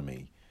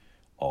taxonomy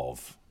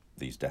of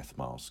these death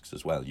masks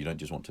as well. You don't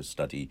just want to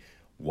study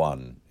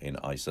one in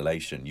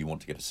isolation. You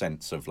want to get a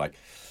sense of like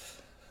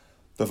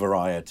the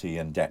variety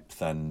and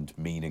depth and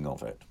meaning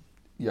of it.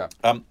 Yeah.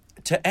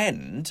 To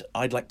end,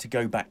 I'd like to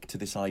go back to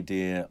this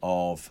idea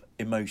of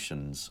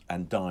emotions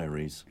and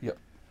diaries. Yep.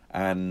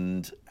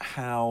 And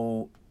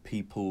how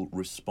people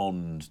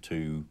respond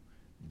to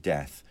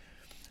death.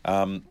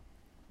 And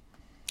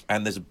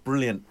there's a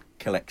brilliant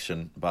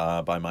collection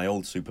by my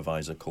old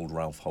supervisor called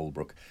Ralph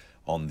Holbrook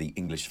on the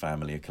English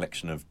Family, a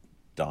collection of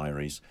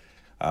diaries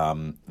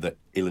that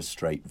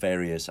illustrate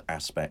various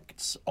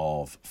aspects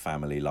of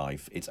family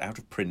life. It's out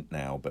of print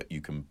now, but you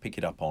can pick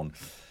it up on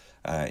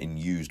in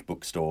used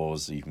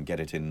bookstores. You can get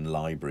it in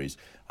libraries.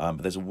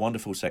 But there's a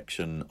wonderful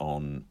section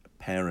on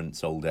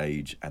parents' old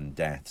age and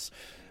deaths.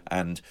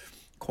 And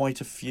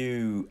quite a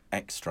few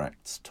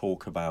extracts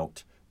talk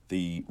about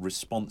the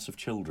response of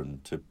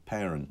children to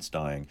parents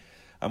dying.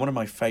 And one of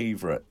my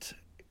favourite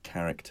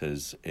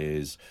characters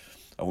is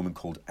a woman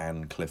called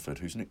Anne Clifford,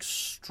 who's an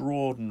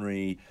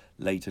extraordinary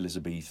late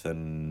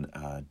Elizabethan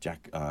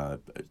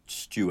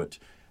Stuart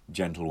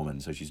gentlewoman.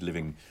 So she's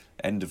living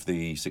end of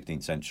the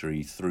 16th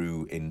century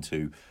through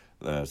into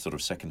the sort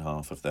of second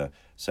half of the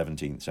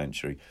 17th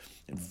century.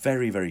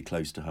 Very, very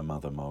close to her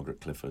mother,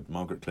 Margaret Clifford.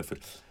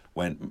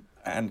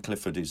 Anne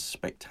Clifford is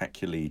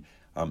spectacularly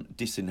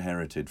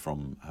disinherited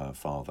from her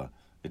father.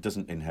 It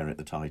doesn't inherit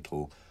the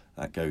title.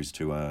 That goes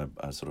to a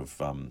sort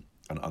of an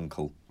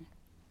uncle,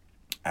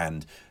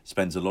 and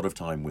spends a lot of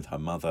time with her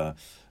mother,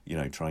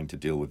 trying to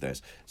deal with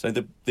this. So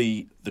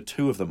the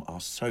two of them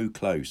are so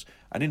close.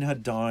 And in her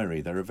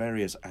diary, there are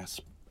various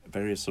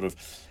sort of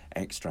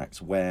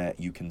extracts where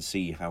you can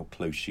see how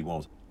close she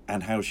was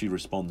and how she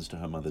responds to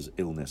her mother's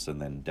illness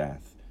and then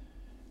death.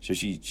 So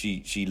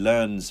she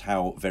learns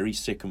how very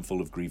sick and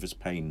full of grievous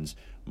pains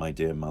my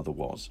dear mother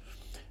was.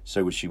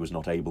 So as she was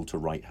not able to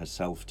write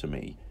herself to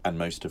me, and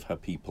most of her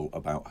people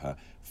about her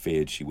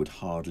feared she would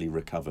hardly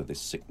recover this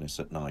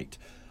sickness at night,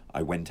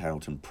 I went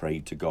out and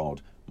prayed to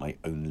God, my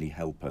only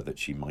helper, that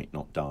she might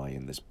not die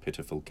in this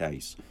pitiful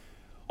case.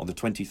 On the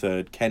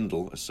 23rd,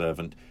 Kendall, a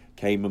servant,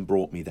 came and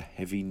brought me the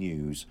heavy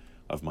news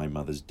of my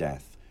mother's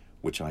death,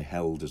 which I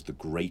held as the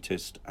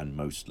greatest and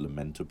most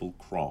lamentable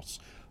cross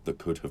that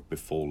could have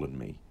befallen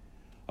me.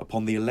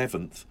 Upon the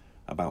 11th,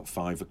 about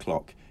 5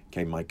 o'clock,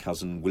 came my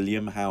cousin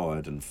William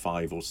Howard and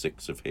 5 or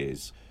 6 of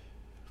his.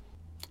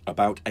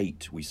 About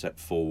 8 we set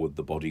forward,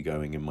 the body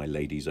going in my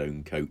lady's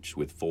own coach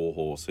with 4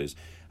 horses,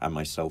 and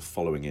myself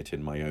following it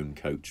in my own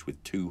coach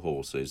with 2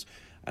 horses,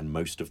 and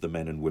most of the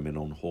men and women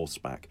on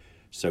horseback,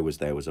 so as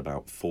there was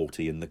about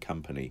 40 in the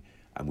company,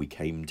 and we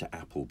came to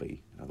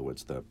Appleby, in other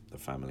words the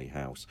family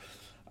house,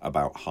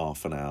 about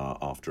half an hour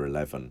after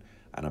 11,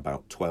 and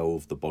about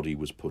 12 the body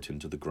was put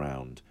into the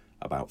ground.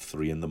 About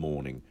 3 in the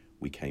morning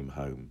we came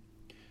home.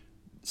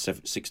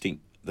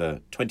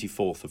 The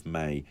 24th of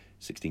May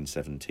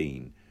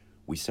 1617,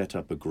 we set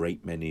up a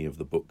great many of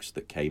the books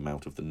that came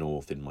out of the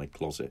north in my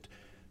closet,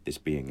 this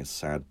being a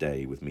sad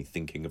day with me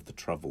thinking of the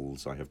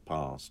troubles I have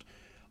passed.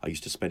 I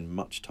used to spend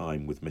much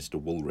time with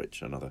Mr.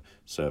 Woolrich, another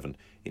servant,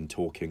 in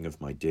talking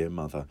of my dear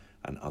mother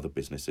and other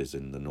businesses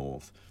in the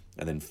north.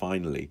 And then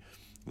finally,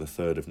 the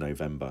 3rd of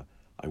November,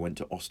 I went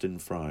to Austin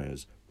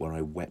Friars, where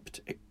I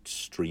wept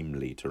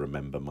extremely to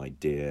remember my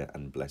dear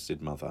and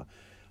blessed mother.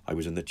 I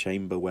was in the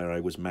chamber where I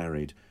was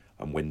married,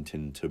 and went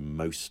into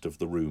most of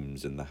the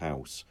rooms in the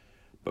house,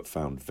 but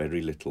found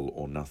very little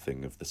or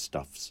nothing of the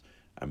stuffs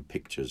and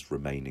pictures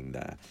remaining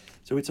there.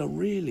 So it's a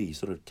really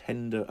sort of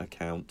tender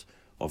account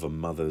of a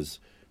mother's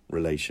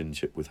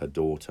relationship with her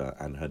daughter,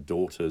 and her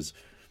daughter's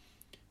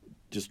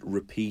just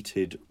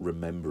repeated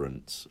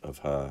remembrance of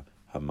her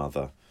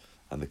mother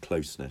and the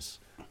closeness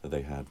that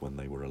they had when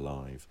they were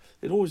alive.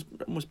 It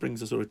almost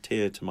brings a sort of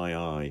tear to my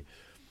eye.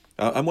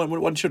 And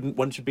one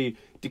should be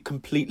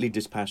completely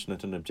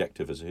dispassionate and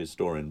objective as a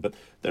historian, but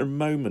there are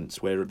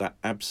moments where that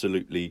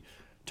absolutely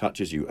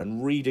touches you.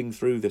 And reading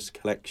through this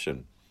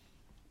collection,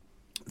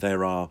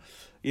 there are,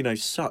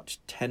 such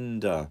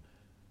tender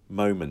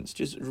moments.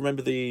 Just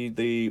remember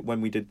the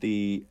when we did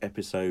the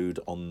episode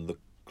on the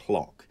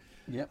clock,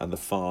 yep, and the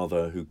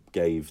father who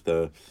gave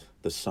the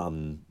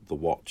son the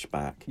watch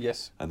back,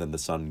 yes, and then the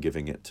son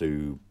giving it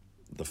to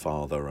the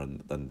father,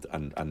 and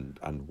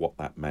what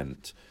that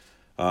meant.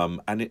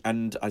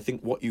 And I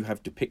think what you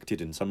have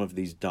depicted in some of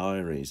these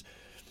diaries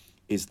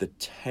is the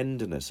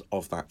tenderness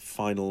of that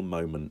final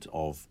moment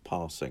of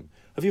passing.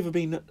 Have you ever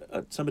been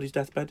at somebody's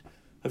deathbed?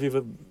 Have you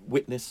ever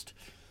witnessed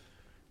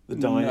the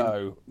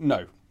dying?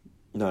 No.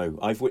 No,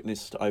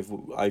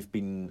 I've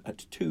been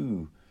at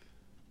 2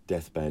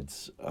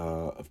 deathbeds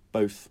of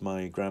both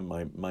my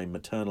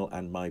maternal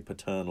and my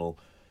paternal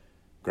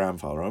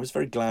grandfather. I was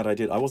very glad I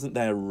did. I wasn't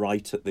there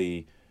right at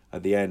the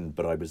end,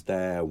 but I was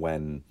there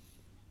when.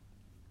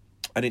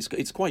 And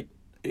it's quite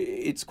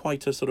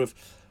a sort of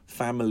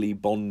family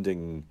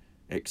bonding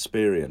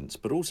experience,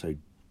 but also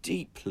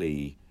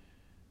deeply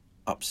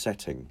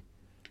upsetting.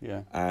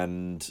 Yeah.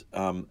 And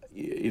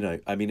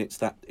it's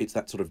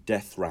that sort of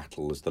death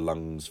rattle as the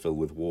lungs fill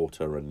with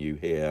water and you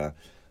hear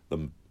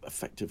them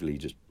effectively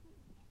just,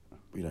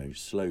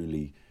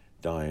 slowly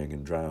dying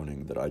and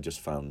drowning, that I just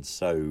found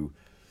so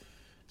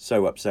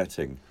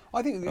upsetting.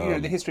 I think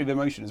the history of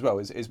emotion as well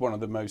is one of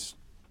the most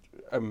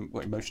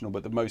emotional,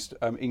 but the most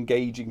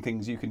engaging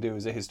things you can do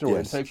as a historian.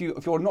 Yes. So if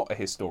you're not a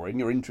historian,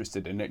 you're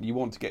interested in it, and you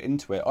want to get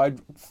into it,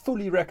 I'd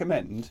fully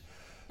recommend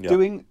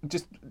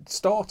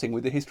starting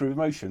with the history of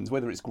emotions,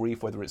 whether it's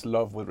grief, whether it's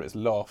love, whether it's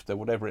laughter,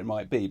 whatever it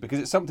might be, because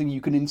it's something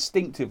you can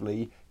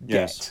instinctively get.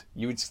 Yes.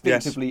 You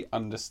instinctively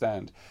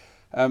understand.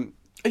 Are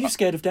you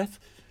scared of death?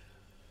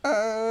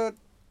 No,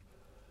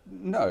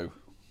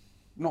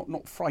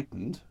 not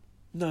frightened.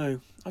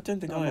 No, I don't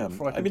think I'm I not am.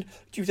 frightened. I mean,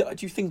 do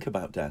you think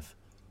about death?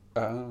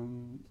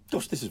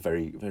 Gosh, this is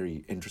very,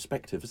 very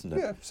introspective, isn't it?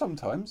 Yeah,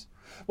 sometimes.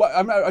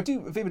 Well, I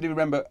do vividly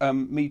remember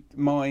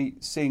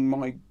seeing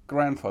my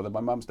grandfather,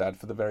 my mum's dad,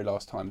 for the very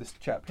last time. This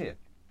chap here.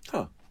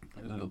 Huh.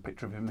 A little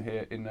picture of him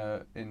here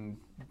in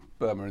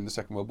Burma in the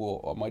Second World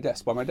War on my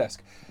desk,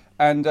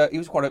 and he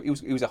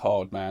was a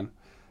hard man,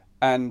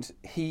 and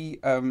he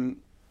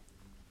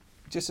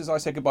just as I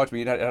said goodbye to me,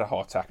 he had a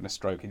heart attack and a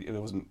stroke. He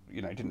wasn't, he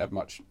didn't have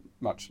much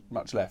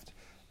left.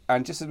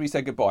 And just as we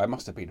said goodbye, I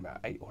must have been about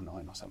 8 or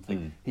 9 or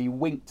something. He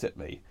winked at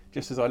me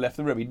just as I left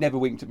the room. He'd never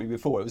winked at me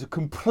before. It was a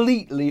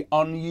completely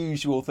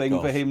unusual thing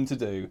for him to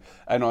do.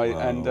 And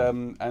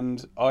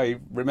I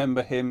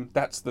remember him.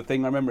 That's the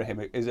thing I remember him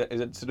is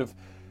a sort of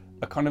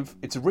a kind of.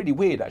 It's really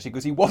weird actually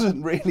because he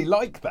wasn't really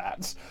like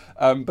that,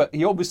 but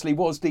he obviously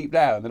was deep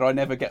down. And I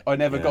never got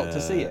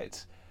to see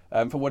it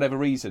for whatever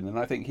reason. And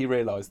I think he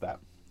realised that,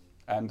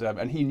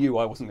 and he knew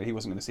he wasn't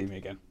going to see me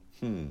again.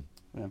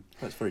 Yeah.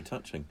 That's very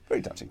touching.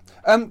 Very touching.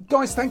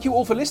 Guys, thank you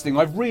all for listening.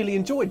 I've really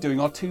enjoyed doing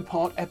our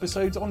 2-part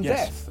episodes on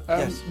death.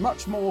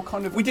 Much more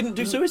kind of... We didn't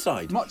do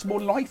suicide. Much more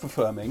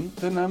life-affirming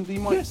than you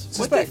might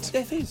suspect. Well,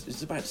 death is.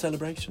 It's about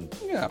celebration.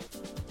 Yeah.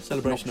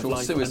 Celebration Not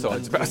of sure life.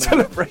 Suicide's about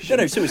celebration.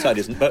 No, suicide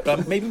isn't.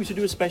 But maybe we should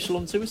do a special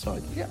on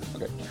suicide. Yeah,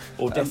 okay.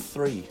 Or Death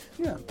 3.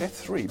 Yeah,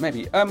 Death 3,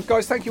 maybe.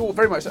 Guys, thank you all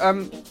very much.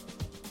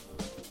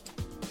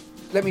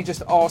 Let me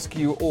just ask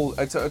you all,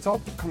 it's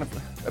kind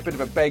of a bit of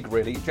a beg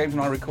really. James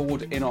and I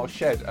record in our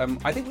shed.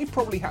 I think we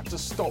probably had to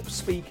stop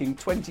speaking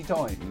 20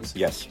 times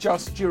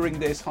just during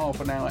this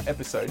half an hour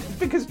episode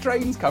because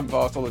trains come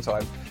past all the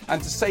time.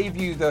 And to save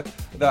you the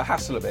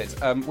hassle of it,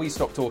 we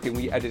stopped talking,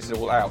 we edit it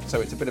all out, so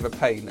it's a bit of a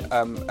pain.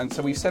 And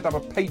so we've set up a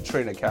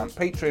Patreon account,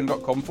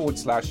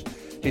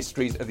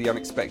 patreon.com/histories of the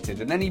unexpected.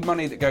 And any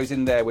money that goes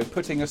in there, we're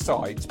putting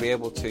aside to be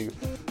able to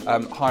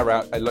hire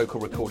out a local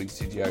recording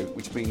studio,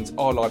 which means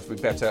our lives will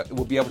be better.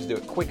 We'll be able to do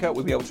it quicker,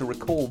 we'll be able to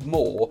record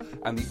more,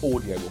 and the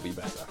audio will be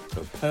better.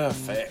 Oh,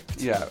 perfect.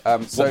 Yeah.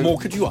 What more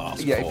could you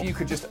ask Yeah, for? if you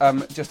could just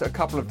a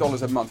couple of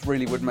dollars a month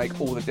really would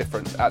make all the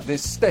difference at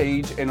this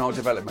stage in our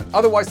development.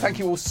 Otherwise, thank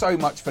you all so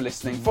much for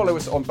listening. Follow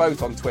us on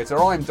Twitter.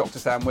 I'm Dr.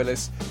 Sam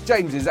Willis.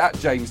 James is at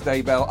James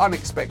Daybell.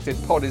 Unexpected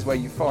Pod is where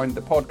you find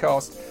the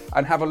podcast.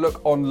 And have a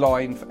look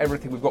online for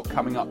everything we've got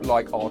coming up,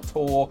 like our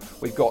tour.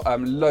 We've got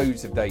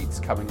loads of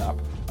dates coming up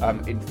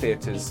in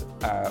theatres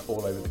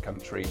all over the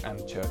country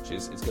and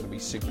churches. It's going to be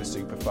super,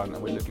 super fun,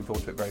 and we're looking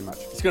forward to it very much.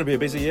 It's going to be a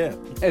busy year.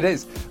 It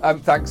is.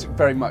 Thanks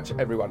very much,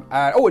 everyone.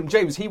 And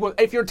James,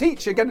 if you're a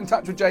teacher, get in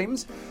touch with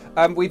James.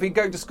 We've been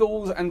going to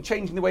schools and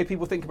changing the way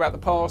people think about the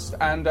past.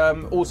 And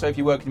also, if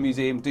you work in a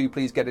museum, do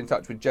please get in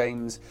touch with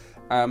James.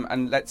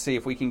 And let's see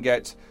if we can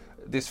get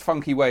this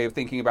funky way of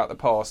thinking about the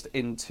past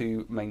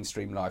into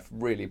mainstream life.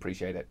 Really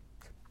appreciate it.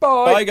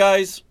 Bye. Bye,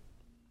 guys.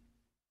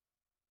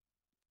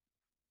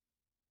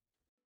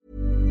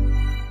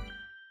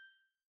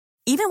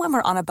 Even when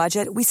we're on a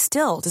budget, we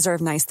still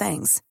deserve nice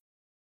things.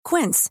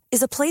 Quince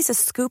is a place to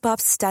scoop up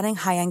stunning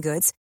high-end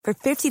goods for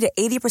 50 to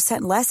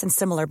 80% less than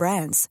similar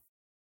brands.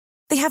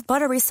 They have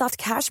buttery soft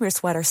cashmere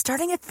sweaters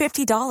starting at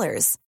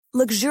 $50,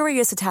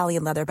 luxurious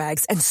Italian leather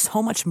bags, and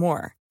so much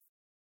more.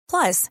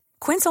 Plus,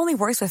 Quince only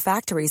works with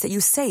factories that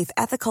use safe,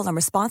 ethical, and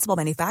responsible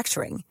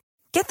manufacturing.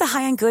 Get the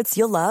high-end goods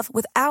you'll love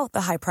without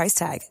the high price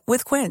tag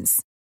with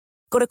Quince.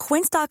 Go to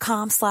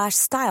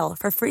quince.com/style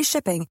for free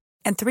shipping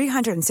and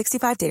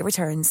 365-day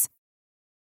returns.